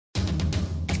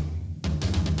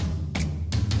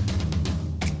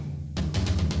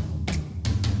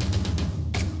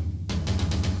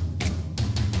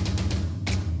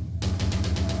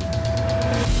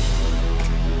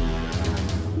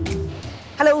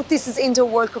Now this is Indo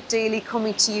World Cup Daily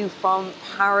coming to you from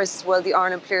Paris. Well, the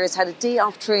Ireland players had a day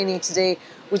off training today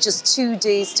with just 2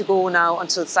 days to go now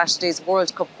until Saturday's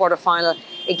World Cup quarter-final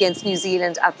against New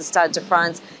Zealand at the Stade de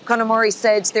France. Conor Murray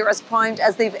said they're as primed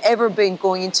as they've ever been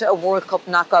going into a World Cup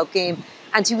knockout game,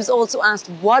 and he was also asked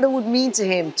what it would mean to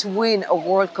him to win a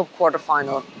World Cup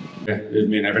quarter-final. Yeah, it would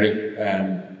mean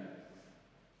everything.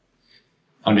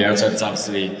 On the outside, it's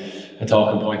obviously a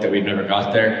talking point that we've never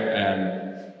got there.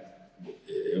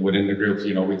 Within the group,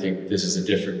 we think this is a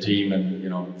different team, and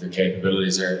the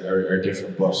capabilities are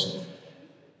different. But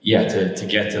yeah, to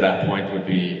get to that point would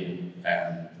be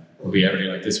everything.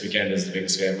 Like this weekend is the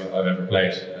biggest game I've ever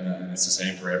played, and it's the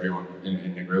same for everyone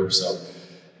in the group. So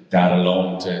that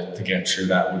alone, to get through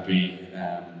that would be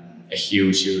a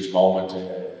huge moment,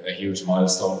 a huge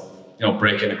milestone.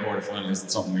 Breaking a quarterfinal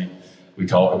isn't something we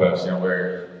talk about.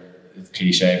 Where it's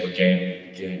cliche, but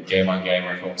game on game,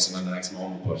 we're focusing on the next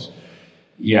moment. But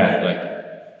yeah,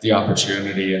 like the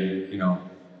opportunity, and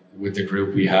with the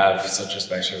group we have, such a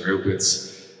special group,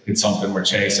 it's something we're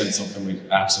chasing, something we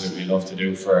absolutely love to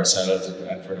do for ourselves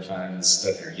and for the fans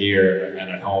that are here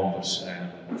and at home. But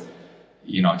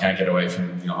I can't get away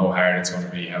from how hard it's going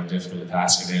to be, how difficult a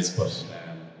task it is. But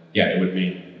yeah, it would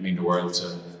mean the world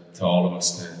to all of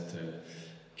us to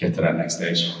get to that next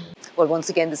stage. Well, once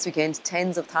again this weekend,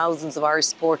 tens of thousands of Irish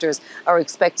supporters are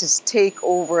expected to take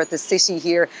over the city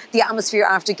here. The atmosphere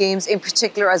after games in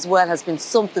particular as well has been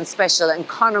something special, and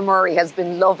Conor Murray has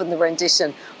been loving the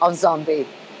rendition of Zombie.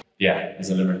 Yeah,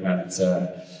 as a Limerick man,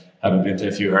 haven't been to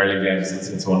a few hurling games,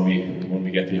 it's one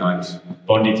we get behind.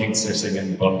 Bundy thinks they're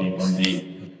singing Bundy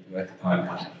at the time,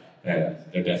 but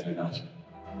they're definitely not.